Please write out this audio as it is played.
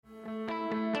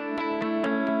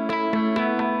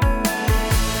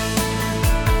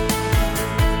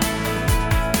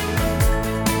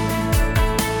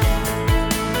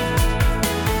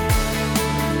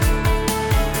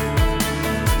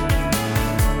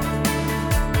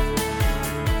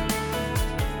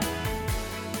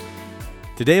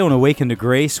Today on Awaken to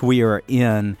Grace, we are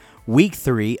in week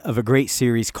 3 of a great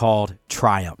series called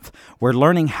Triumph. We're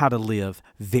learning how to live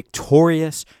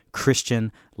victorious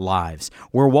Christian lives.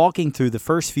 We're walking through the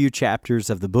first few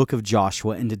chapters of the book of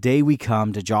Joshua, and today we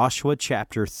come to Joshua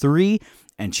chapter 3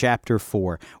 and chapter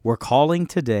 4. We're calling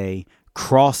today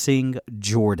Crossing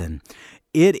Jordan.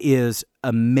 It is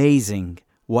amazing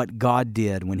what God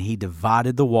did when He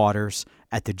divided the waters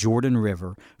at the Jordan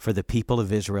River for the people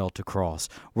of Israel to cross.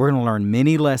 We're going to learn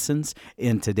many lessons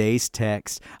in today's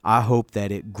text. I hope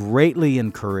that it greatly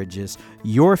encourages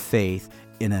your faith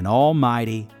in an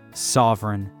almighty,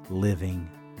 sovereign, living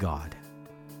God.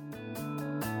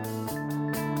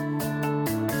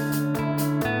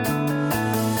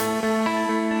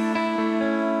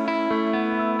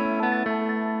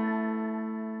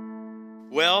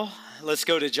 Well, let's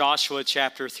go to Joshua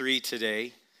chapter 3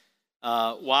 today.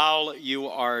 While you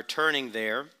are turning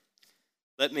there,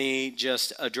 let me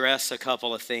just address a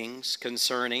couple of things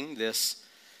concerning this,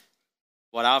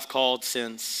 what I've called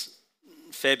since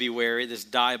February, this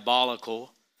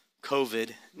diabolical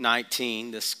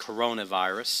COVID-19, this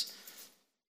coronavirus.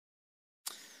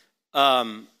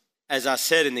 As I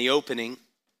said in the opening,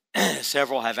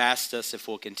 several have asked us if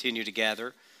we'll continue to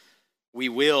gather. We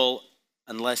will,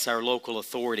 unless our local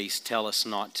authorities tell us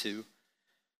not to.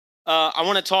 I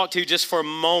want to talk to you just for a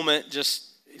moment, just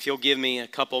if you'll give me a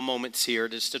couple moments here,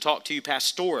 just to talk to you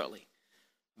pastorally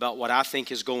about what I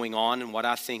think is going on and what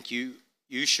I think you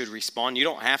should respond. You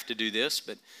don't have to do this,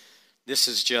 but this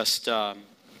is just, I'll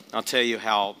tell you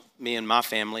how me and my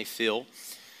family feel.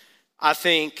 I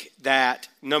think that,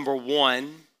 number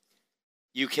one,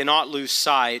 you cannot lose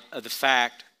sight of the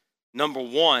fact, number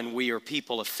one, we are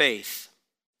people of faith.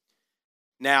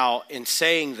 Now, in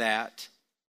saying that,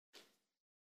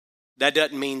 that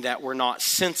doesn't mean that we're not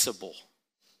sensible.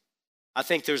 I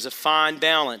think there's a fine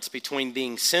balance between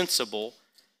being sensible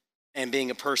and being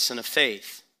a person of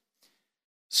faith.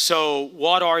 So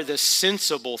what are the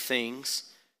sensible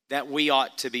things that we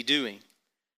ought to be doing?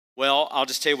 Well, I'll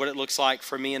just tell you what it looks like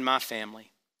for me and my family.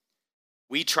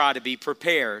 We try to be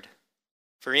prepared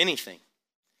for anything.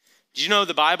 Did you know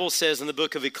the Bible says in the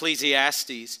book of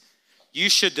Ecclesiastes, you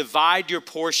should divide your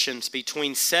portions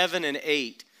between 7 and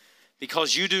 8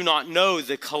 because you do not know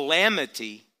the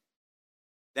calamity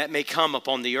that may come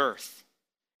upon the earth.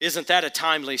 Isn't that a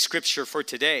timely scripture for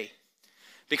today?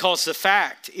 Because the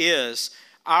fact is,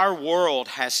 our world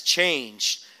has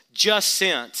changed just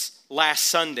since last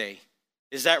Sunday.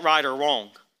 Is that right or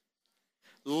wrong?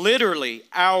 Literally,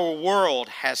 our world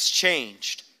has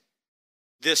changed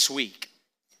this week.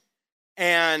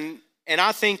 And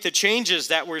I think the changes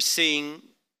that we're seeing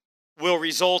will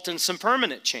result in some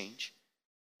permanent change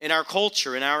in our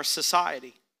culture, in our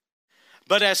society.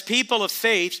 But as people of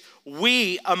faith,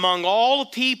 we, among all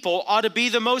people, ought to be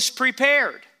the most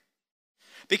prepared.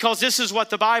 Because this is what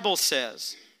the Bible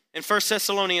says in 1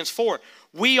 Thessalonians 4.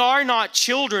 We are not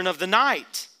children of the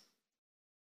night,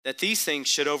 that these things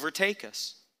should overtake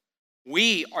us.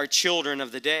 We are children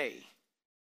of the day.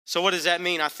 So what does that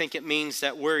mean? I think it means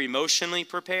that we're emotionally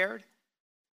prepared.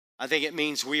 I think it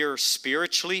means we are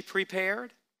spiritually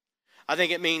prepared. I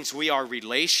think it means we are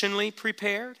relationally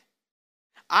prepared.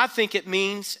 I think it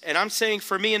means, and I'm saying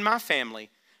for me and my family,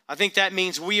 I think that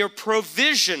means we are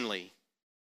provisionally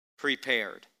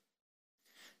prepared.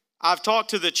 I've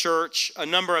talked to the church a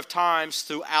number of times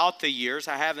throughout the years.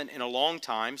 I haven't in a long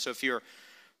time, so if you're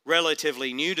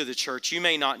relatively new to the church, you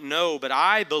may not know, but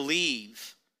I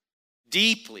believe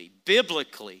deeply,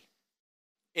 biblically,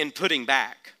 in putting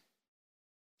back.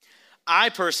 I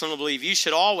personally believe you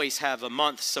should always have a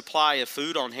month's supply of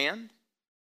food on hand.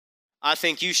 I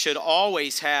think you should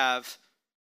always have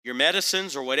your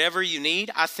medicines or whatever you need.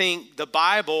 I think the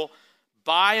Bible,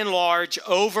 by and large,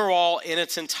 overall, in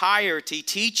its entirety,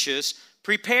 teaches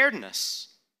preparedness.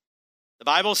 The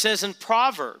Bible says in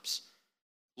Proverbs,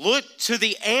 look to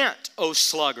the ant, O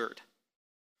sluggard.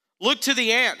 Look to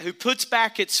the ant who puts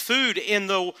back its food in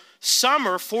the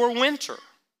summer for winter.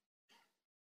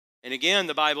 And again,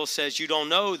 the Bible says you don't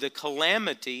know the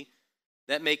calamity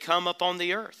that may come upon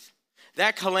the earth.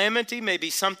 That calamity may be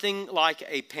something like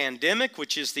a pandemic,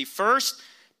 which is the first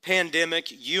pandemic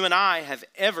you and I have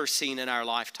ever seen in our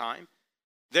lifetime.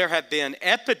 There have been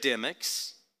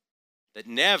epidemics, but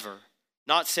never,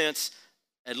 not since,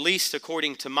 at least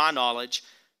according to my knowledge,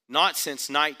 not since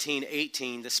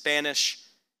 1918, the Spanish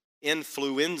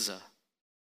influenza.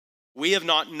 We have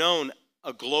not known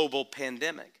a global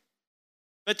pandemic.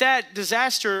 But that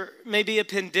disaster may be a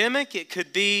pandemic. It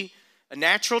could be a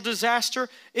natural disaster.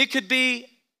 It could be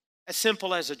as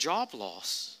simple as a job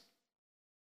loss.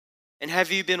 And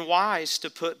have you been wise to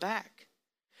put back?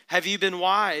 Have you been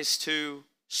wise to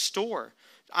store.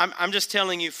 I'm just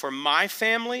telling you, for my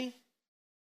family,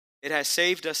 it has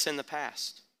saved us in the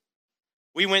past.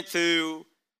 We went through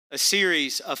a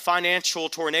series of financial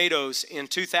tornadoes in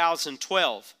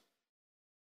 2012.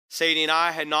 Sadie and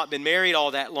I had not been married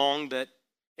all that long, but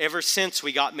ever since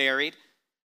we got married,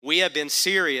 we have been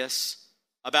serious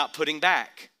about putting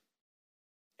back.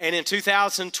 And in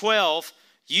 2012,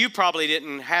 you probably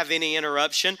didn't have any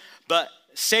interruption, but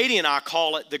Sadie and I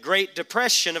call it the Great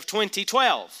Depression of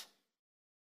 2012.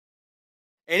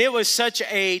 And it was such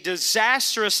a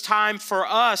disastrous time for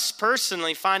us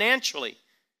personally, financially.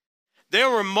 There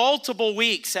were multiple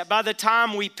weeks that by the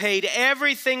time we paid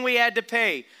everything we had to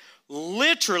pay,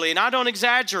 literally, and I don't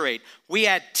exaggerate, we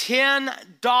had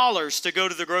 $10 to go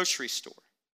to the grocery store.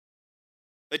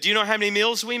 But do you know how many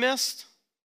meals we missed?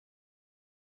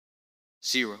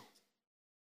 0.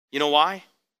 You know why?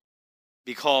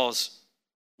 Because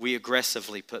we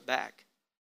aggressively put back.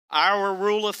 Our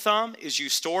rule of thumb is you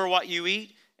store what you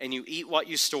eat and you eat what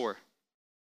you store.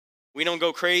 We don't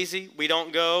go crazy. We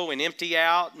don't go and empty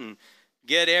out and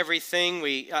get everything.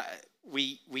 We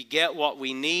get what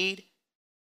we need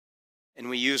and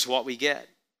we use what we get.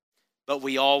 But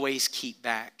we always keep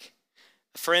back.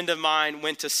 A friend of mine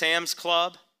went to Sam's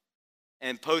Club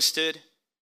and posted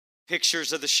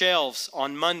pictures of the shelves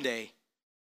on Monday,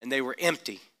 and they were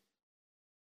empty.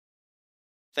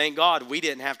 Thank God we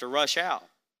didn't have to rush out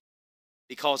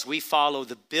because we follow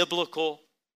the biblical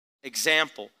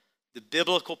example, the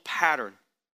biblical pattern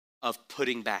of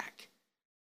putting back.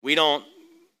 We don't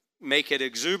make it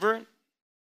exuberant,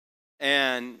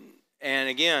 and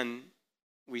again,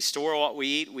 we store what we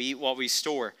eat what we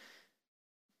store.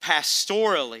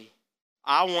 Pastorally,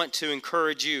 I want to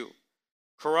encourage you,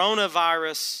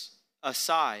 coronavirus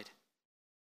aside,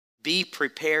 be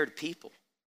prepared people.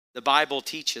 The Bible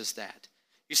teaches that.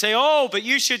 You say, oh, but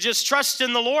you should just trust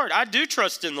in the Lord. I do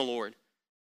trust in the Lord.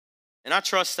 And I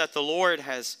trust that the Lord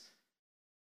has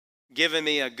given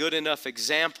me a good enough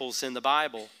examples in the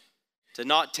Bible to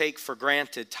not take for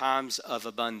granted times of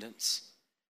abundance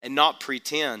and not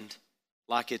pretend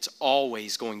like it's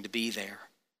always going to be there.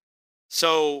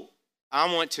 So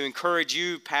I want to encourage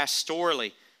you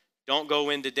pastorally, don't go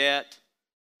into debt.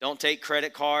 Don't take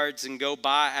credit cards and go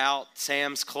buy out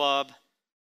Sam's Club.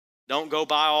 Don't go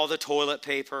buy all the toilet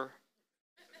paper.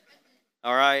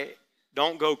 All right?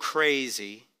 Don't go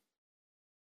crazy.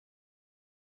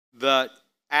 But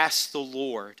ask the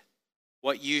Lord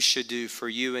what you should do for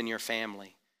you and your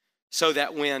family so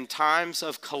that when times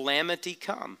of calamity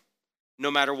come,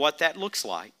 no matter what that looks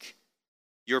like,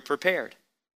 you're prepared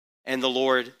and the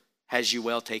Lord has you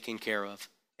well taken care of.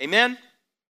 Amen?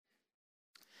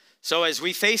 So as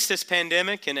we face this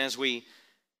pandemic and as we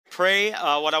pray,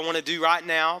 what I want to do right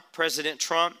now, President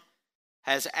Trump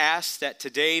has asked that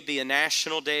today be a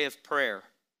national day of prayer.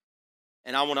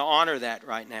 And I want to honor that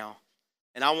right now.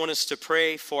 And I want us to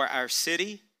pray for our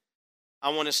city. I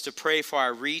want us to pray for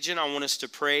our region. I want us to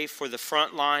pray for the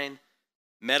frontline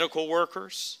medical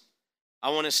workers.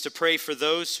 I want us to pray for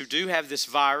those who do have this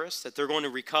virus, that they're going to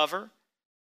recover.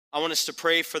 I want us to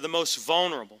pray for the most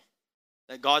vulnerable,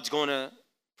 that God's going to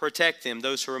protect them,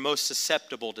 those who are most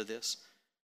susceptible to this.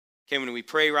 Okay, when we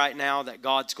pray right now that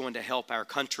God's going to help our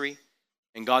country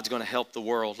and God's going to help the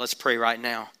world. Let's pray right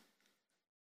now.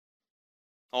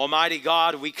 Almighty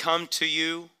God, we come to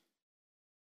you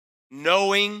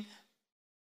knowing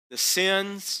the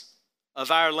sins of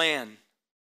our land.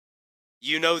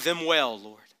 You know them well,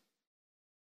 Lord.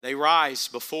 They rise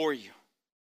before you.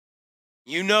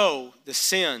 You know the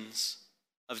sins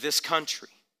of this country.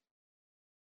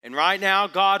 And right now,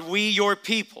 God, we, your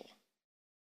people,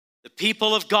 the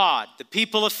people of God, the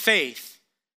people of faith,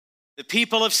 the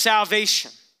people of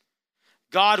salvation,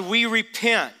 God, we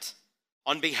repent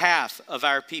on behalf of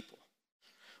our people.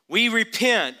 We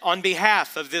repent on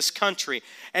behalf of this country.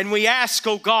 And we ask,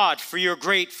 oh God, for your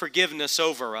great forgiveness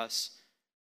over us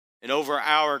and over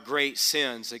our great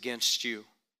sins against you.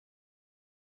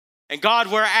 And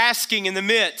God, we're asking in the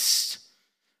midst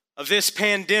of this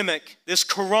pandemic, this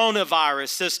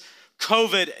coronavirus, this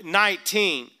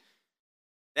COVID-19,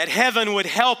 that heaven would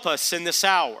help us in this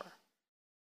hour.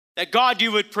 That God,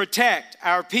 you would protect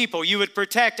our people, you would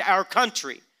protect our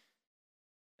country.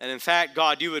 And in fact,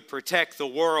 God, you would protect the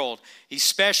world,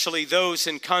 especially those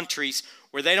in countries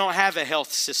where they don't have a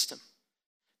health system.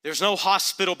 There's no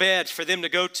hospital bed for them to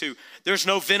go to. There's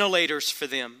no ventilators for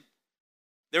them.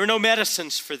 There are no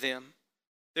medicines for them.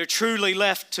 They're truly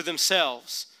left to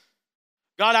themselves.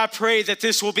 God, I pray that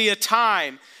this will be a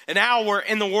time, an hour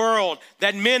in the world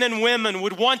that men and women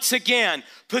would once again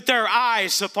put their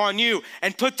eyes upon you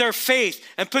and put their faith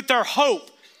and put their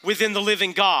hope within the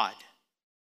living God.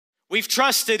 We've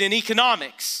trusted in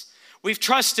economics. We've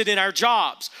trusted in our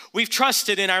jobs. We've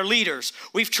trusted in our leaders.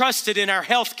 We've trusted in our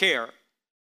health care.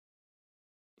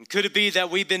 And could it be that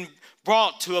we've been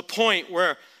brought to a point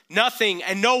where nothing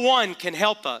and no one can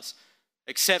help us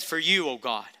except for you, oh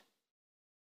God?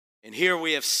 And here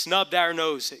we have snubbed our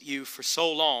nose at you for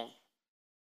so long.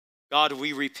 God,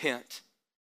 we repent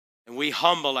and we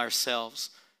humble ourselves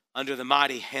under the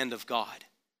mighty hand of God.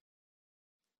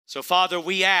 So, Father,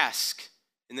 we ask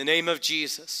in the name of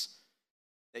Jesus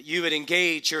that you would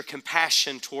engage your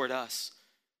compassion toward us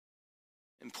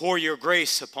and pour your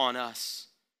grace upon us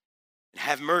and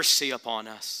have mercy upon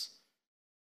us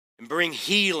and bring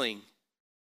healing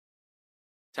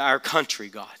to our country,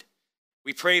 God.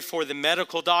 We pray for the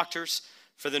medical doctors,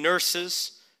 for the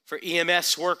nurses, for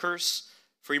EMS workers,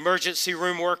 for emergency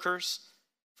room workers,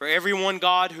 for everyone,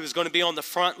 God, who's going to be on the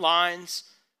front lines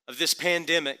of this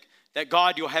pandemic, that,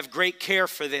 God, you'll have great care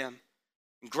for them,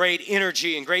 and great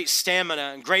energy and great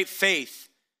stamina and great faith.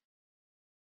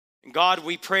 And God,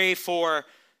 we pray for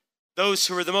those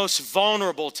who are the most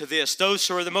vulnerable to this, those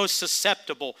who are the most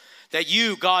susceptible, that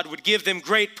you, God, would give them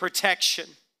great protection.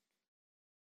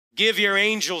 Give your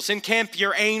angels, encamp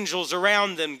your angels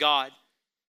around them, God.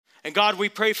 And God, we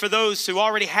pray for those who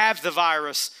already have the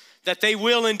virus, that they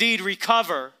will indeed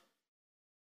recover.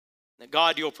 That,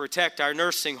 God, you'll protect our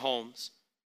nursing homes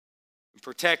and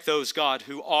protect those, God,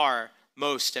 who are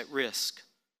most at risk.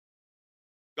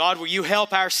 God, will you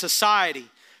help our society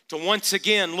to once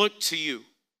again look to you?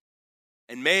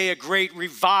 And may a great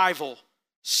revival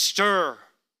stir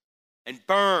and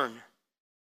burn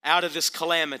out of this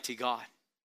calamity, God.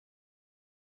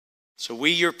 So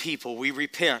we, your people, we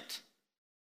repent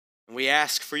and we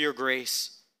ask for your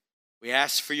grace. We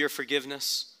ask for your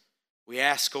forgiveness. We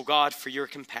ask, oh God, for your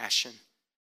compassion.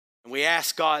 And we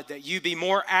ask, God, that you be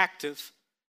more active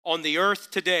on the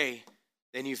earth today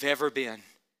than you've ever been.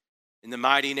 In the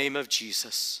mighty name of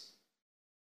Jesus,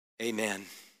 amen.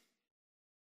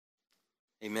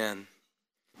 Amen.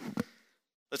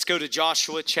 Let's go to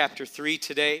Joshua chapter 3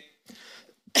 today.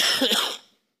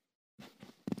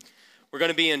 We're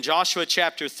going to be in Joshua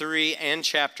chapter 3 and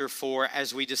chapter 4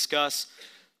 as we discuss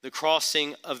the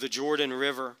crossing of the Jordan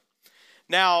River.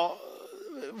 Now,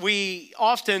 we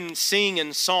often sing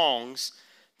in songs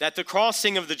that the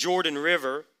crossing of the Jordan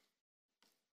River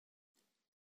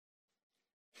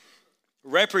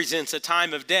represents a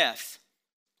time of death.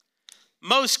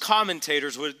 Most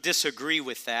commentators would disagree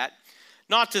with that.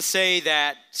 Not to say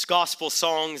that gospel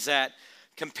songs that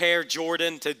compare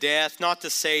Jordan to death, not to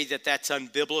say that that's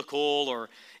unbiblical or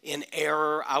in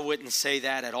error. I wouldn't say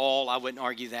that at all. I wouldn't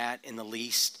argue that in the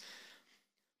least.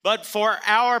 But for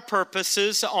our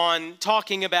purposes on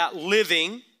talking about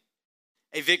living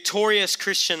a victorious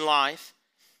Christian life,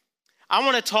 I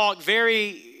want to talk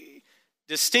very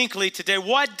distinctly today.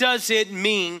 What does it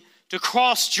mean to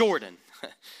cross Jordan?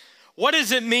 What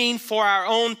does it mean for our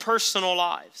own personal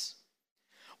lives?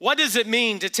 What does it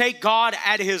mean to take God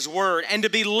at his word and to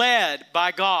be led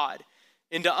by God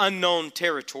into unknown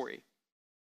territory?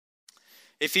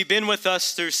 If you've been with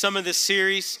us through some of this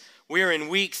series, we're in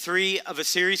week 3 of a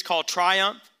series called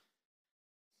Triumph.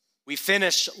 We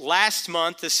finished last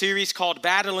month a series called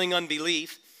Battling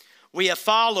Unbelief. We have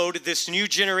followed this new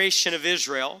generation of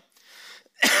Israel.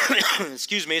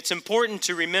 Excuse me, it's important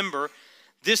to remember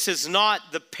this is not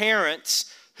the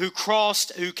parents who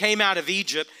came out of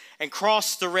Egypt and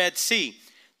crossed the Red Sea.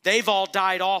 They've all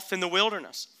died off in the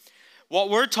wilderness. What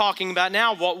we're talking about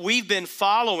now, what we've been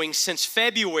following since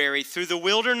February through the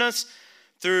wilderness,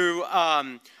 through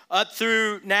up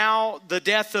through now the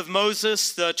death of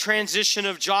Moses, the transition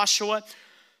of Joshua.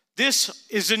 This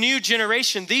is a new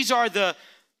generation. These are the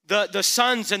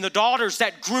sons and the daughters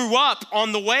that grew up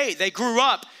on the way. They grew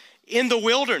up in the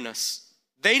wilderness.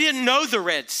 They didn't know the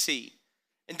Red Sea,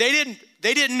 and they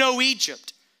didn't know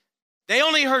Egypt. They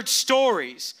only heard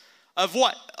stories of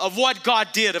what God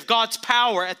did, of God's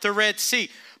power at the Red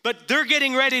Sea. But they're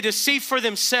getting ready to see for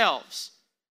themselves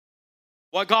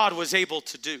what God was able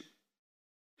to do.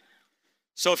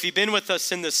 So if you've been with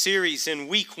us in the series in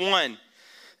week 1,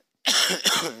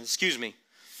 excuse me,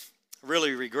 I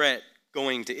really regret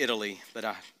going to Italy, but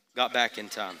I got back in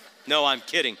time. No, I'm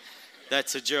kidding.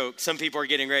 That's a joke. Some people are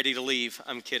getting ready to leave.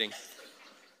 I'm kidding.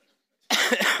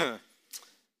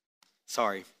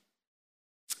 Sorry.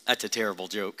 That's a terrible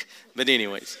joke. But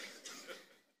anyways.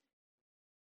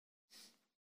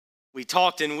 We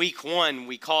talked in week 1,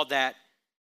 we called that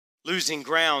losing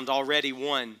ground already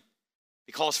won.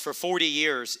 Because for 40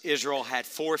 years, Israel had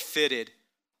forfeited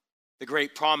the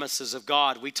great promises of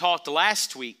God. We talked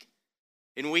last week,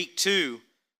 in week 2,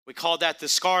 we called that the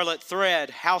scarlet thread,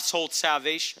 household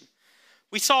salvation.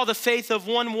 We saw the faith of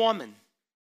one woman,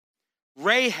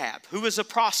 Rahab, who was a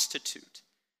prostitute.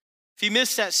 If you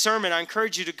missed that sermon, I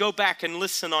encourage you to go back and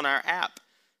listen on our app,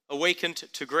 Awakened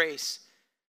to Grace.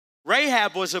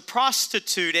 Rahab was a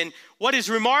prostitute, and what is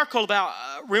remarkable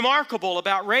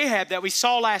about Rahab that we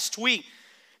saw last week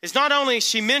is not only is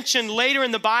she mentioned later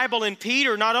in the Bible in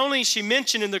Peter, not only is she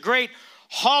mentioned in the great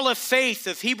hall of faith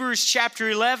of Hebrews chapter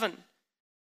 11,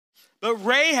 but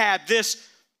Rahab, this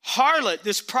harlot,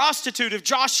 this prostitute of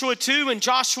Joshua 2 and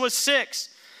Joshua 6,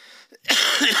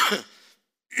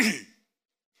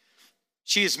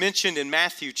 she is mentioned in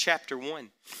Matthew chapter 1.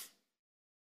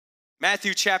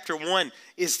 Matthew chapter 1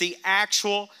 is the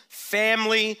actual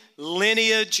family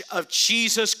lineage of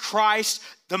Jesus Christ,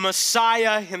 the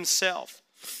Messiah himself.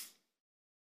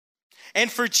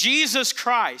 And for Jesus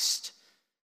Christ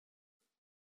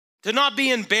to not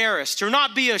be embarrassed or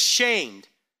not be ashamed,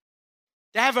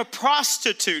 to have a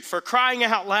prostitute, for crying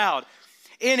out loud,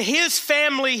 in his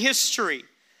family history,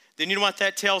 then you know what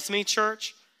that tells me,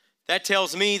 church? That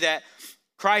tells me that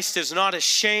Christ is not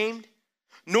ashamed,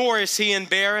 nor is he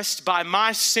embarrassed by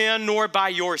my sin, nor by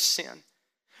your sin.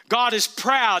 God is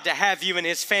proud to have you in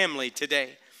his family today.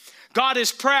 God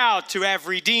is proud to have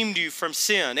redeemed you from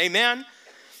sin. Amen?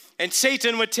 And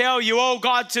Satan would tell you, oh,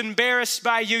 God's embarrassed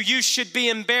by you. You should be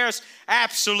embarrassed.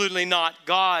 Absolutely not.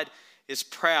 God is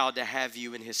proud to have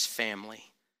you in his family.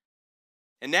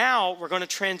 And now we're going to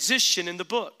transition in the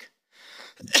book.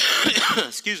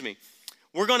 Excuse me.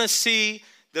 We're going to see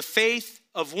the faith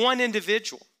of one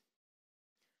individual.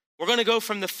 We're going to go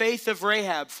from the faith of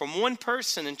Rahab, from one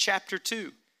person in chapter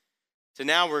 2, to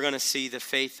now we're going to see the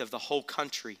faith of the whole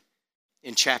country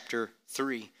in chapter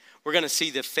 3. We're going to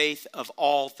see the faith of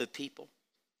all the people.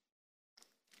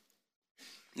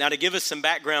 Now, to give us some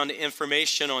background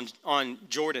information on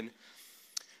Jordan,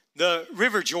 the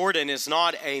River Jordan is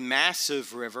not a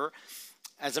massive river.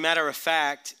 As a matter of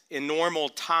fact, in normal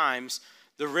times,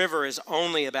 the river is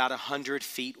only about 100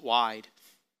 feet wide.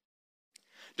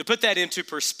 To put that into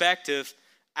perspective,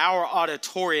 our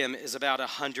auditorium is about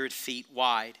 100 feet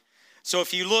wide. So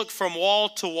if you look from wall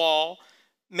to wall,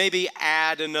 maybe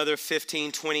add another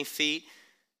 15, 20 feet,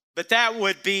 but that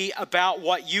would be about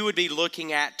what you would be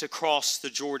looking at to cross the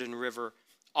Jordan River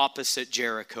opposite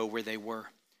Jericho where they were.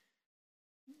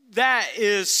 That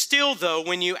is still, though,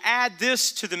 when you add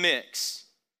this to the mix,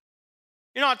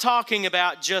 you're not talking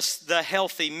about just the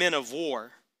healthy men of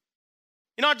war.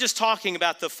 You're not just talking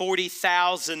about the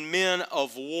 40,000 men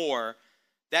of war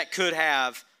that could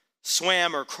have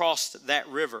swam or crossed that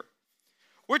river.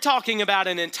 We're talking about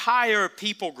an entire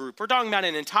people group. We're talking about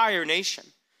an entire nation.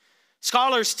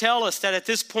 Scholars tell us that at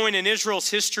this point in Israel's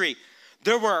history,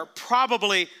 there were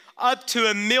probably up to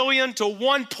 1 million to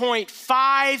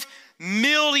 1.5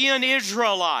 million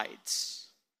Israelites.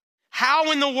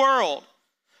 How in the world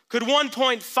could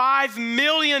 1.5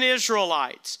 million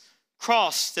Israelites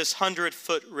cross this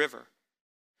 100-foot river?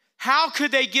 How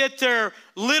could they get their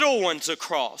little ones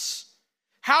across?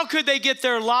 How could they get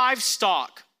their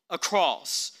livestock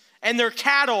across and their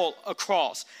cattle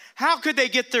across? How could they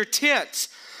get their tents?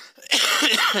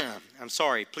 I'm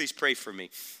sorry, please pray for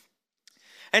me.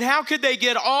 And how could they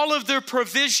get all of their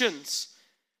provisions?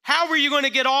 How were you going to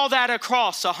get all that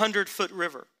across a 100-foot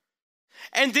river?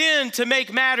 And then to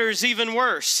make matters even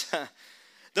worse,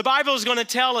 the Bible is going to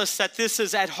tell us that this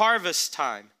is at harvest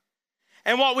time.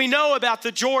 And what we know about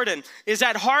the Jordan is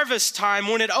at harvest time,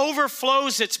 when it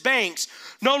overflows its banks,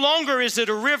 no longer is it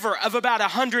a river of about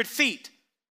 100 feet.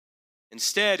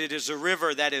 Instead, it is a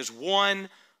river that is 1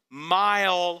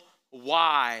 mile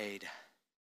wide.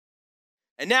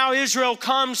 And now Israel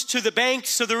comes to the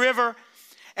banks of the river,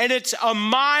 and it's 1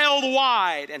 mile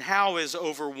wide. And how is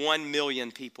over 1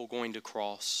 million people going to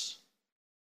cross?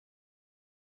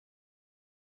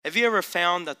 Have you ever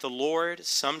found that the Lord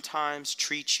sometimes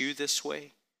treats you this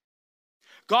way?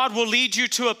 God will lead you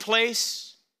to a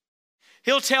place.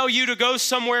 He'll tell you to go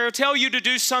somewhere. He'll tell you to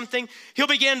do something. He'll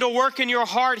begin to work in your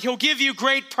heart. He'll give you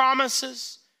great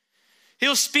promises.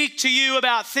 He'll speak to you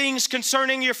about things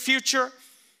concerning your future,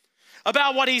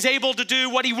 about what he's able to do,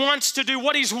 what he wants to do,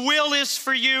 what his will is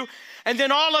for you. And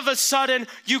then all of a sudden,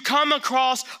 you come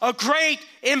across a great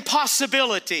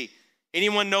impossibility.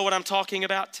 Anyone know what I'm talking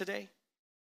about today?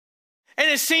 And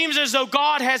it seems as though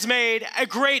God has made a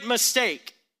great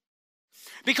mistake.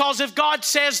 Because if God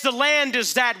says the land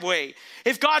is that way,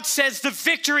 if God says the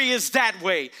victory is that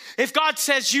way, if God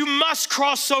says you must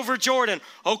cross over Jordan,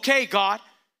 okay, God,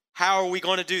 how are we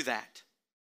going to do that?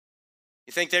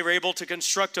 You think they were able to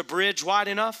construct a bridge wide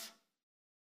enough?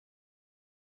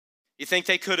 You think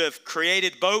they could have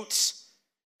created boats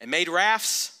and made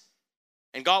rafts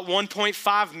and got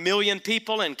 1.5 million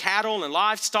people and cattle and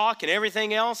livestock and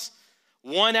everything else,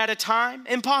 one at a time?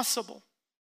 Impossible.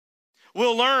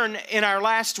 We'll learn in our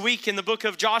last week in the book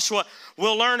of Joshua,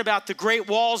 we'll learn about the great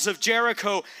walls of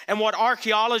Jericho and what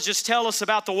archaeologists tell us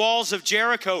about the walls of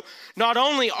Jericho. Not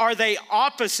only are they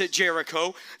opposite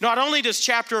Jericho, not only does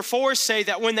chapter 4 say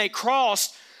that when they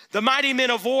crossed, the mighty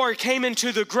men of war came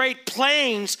into the great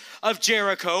plains of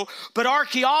Jericho, but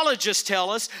archaeologists tell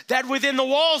us that within the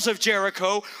walls of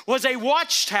Jericho was a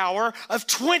watchtower of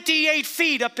 28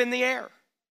 feet up in the air.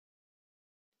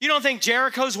 You don't think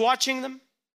Jericho's watching them?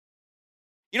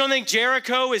 You don't think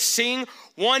Jericho is seeing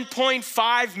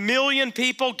 1.5 million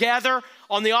people gather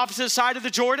on the opposite side of the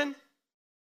Jordan?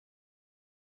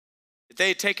 If they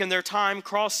had taken their time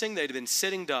crossing, they'd have been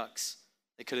sitting ducks.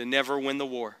 They could have never won the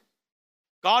war.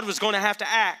 God was going to have to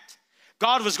act.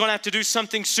 God was going to have to do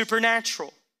something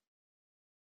supernatural.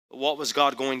 But what was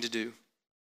God going to do?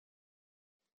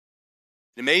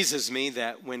 It amazes me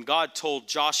that when God told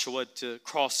Joshua to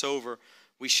cross over,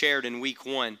 we shared in week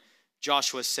 1,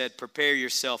 Joshua said, prepare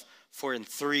yourself, for in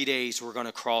 3 days we're going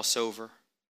to cross over.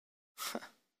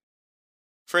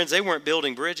 Friends, they weren't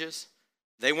building bridges.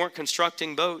 They weren't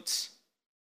constructing boats.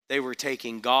 They were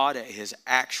taking God at his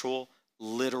actual,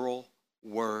 literal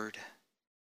word.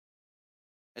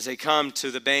 As they come to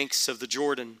the banks of the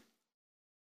Jordan.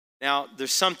 Now,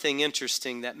 there's something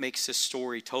interesting that makes this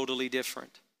story totally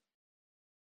different.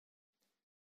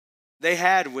 They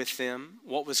had with them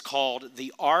what was called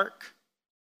the Ark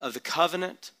of the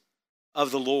Covenant of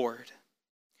the Lord.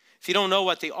 If you don't know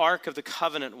what the Ark of the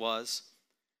Covenant was,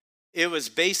 it was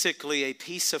basically a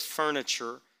piece of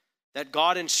furniture that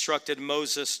God instructed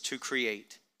Moses to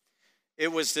create.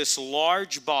 It was this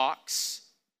large box.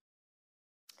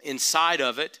 Inside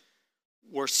of it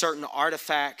were certain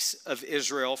artifacts of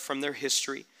Israel from their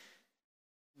history.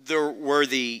 There were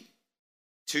the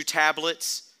 2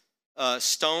 tablets,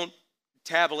 stone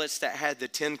tablets that had the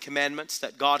 10 commandments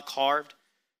that God carved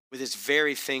with his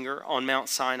very finger on Mount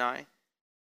Sinai.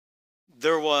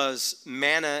 There was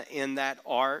manna in that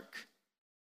ark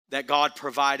that God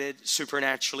provided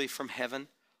supernaturally from heaven.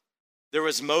 There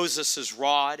was Moses'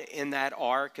 rod in that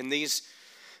ark, and these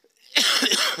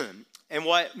and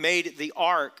what made the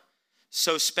ark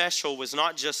so special was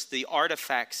not just the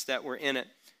artifacts that were in it,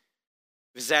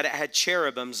 it was that it had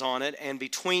cherubims on it, and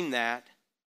between that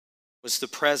was the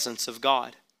presence of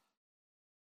God.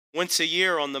 Once a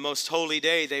year on the most holy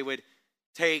day, they would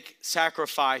take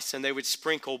sacrifice and they would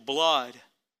sprinkle blood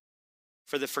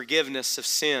for the forgiveness of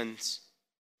sins.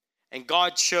 And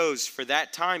God chose for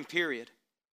that time period,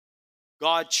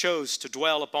 God chose to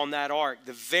dwell upon that ark.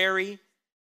 The very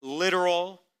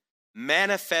literal,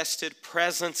 manifested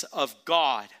presence of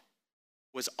God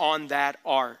was on that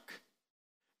ark.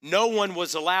 No one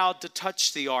was allowed to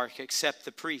touch the ark except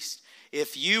the priest.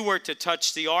 If you were to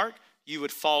touch the ark, you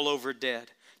would fall over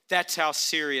dead. That's how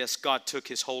serious God took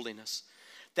his holiness.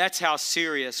 That's how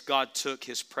serious God took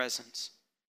his presence.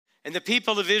 And the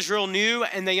people of Israel knew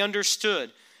and they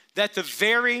understood that the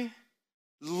very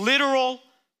literal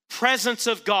presence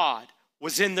of God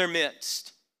was in their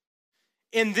midst.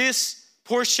 In this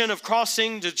portion of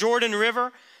crossing the Jordan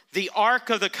River, the Ark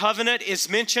of the Covenant is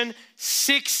mentioned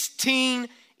 16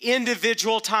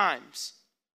 individual times.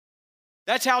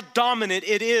 That's how dominant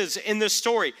it is in this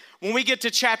story. When we get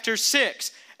to chapter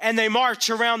 6, and they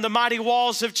march around the mighty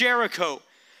walls of Jericho,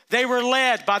 they were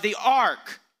led by the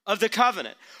Ark of the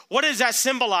Covenant. What does that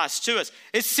symbolize to us?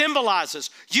 It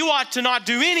symbolizes you ought to not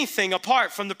do anything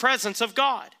apart from the presence of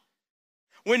God.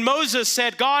 When Moses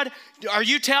said, God, are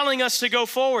you telling us to go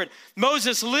forward?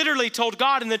 Moses literally told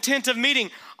God in the tent of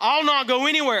meeting, I'll not go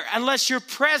anywhere unless your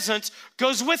presence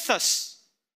goes with us.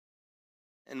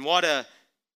 And what a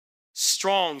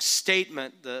strong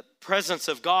statement the presence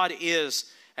of God is,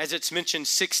 as it's mentioned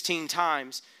 16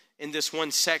 times in this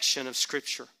one section of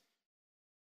Scripture.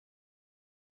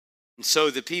 And so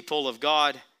the people of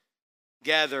God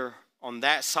gather on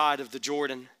that side of the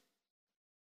Jordan,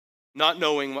 not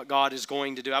knowing what God is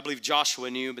going to do. I believe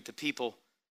Joshua knew, but the people,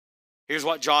 here's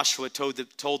what Joshua told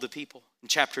the people in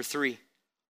chapter 3.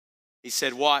 He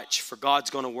said, watch, for God's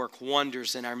going to work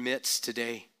wonders in our midst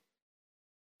today.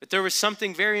 But there was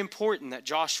something very important that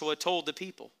Joshua told the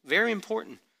people. Very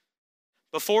important.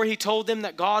 Before he told them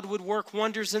that God would work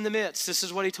wonders in the midst, this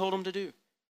is what he told them to do.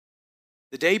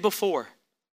 The day before,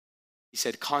 he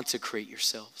said, consecrate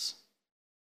yourselves.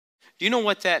 Do you know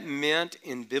what that meant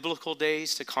in biblical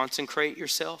days to consecrate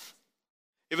yourself?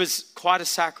 It was quite a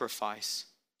sacrifice.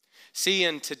 See,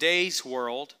 in today's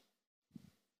world,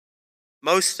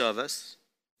 most of us,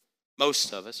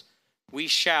 we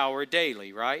shower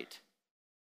daily, right?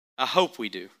 I hope we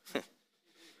do.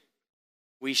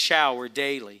 We shower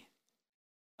daily.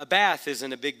 A bath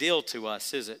isn't a big deal to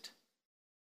us, is it?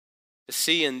 To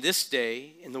see in this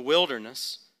day, in the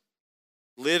wilderness,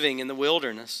 living in the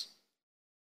wilderness,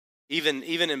 even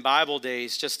in Bible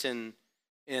days, just in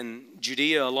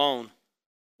Judea alone,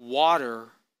 water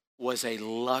was a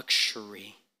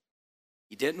luxury.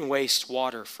 You didn't waste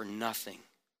water for nothing.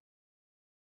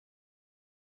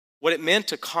 What it meant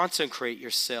to consecrate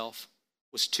yourself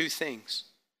was two things.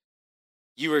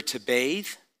 You were to bathe,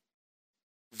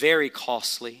 very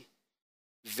costly,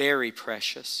 very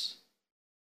precious.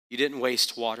 You didn't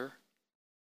waste water.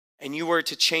 And you were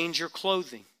to change your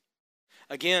clothing.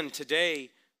 Again,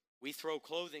 today, we throw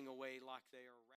clothing away like they are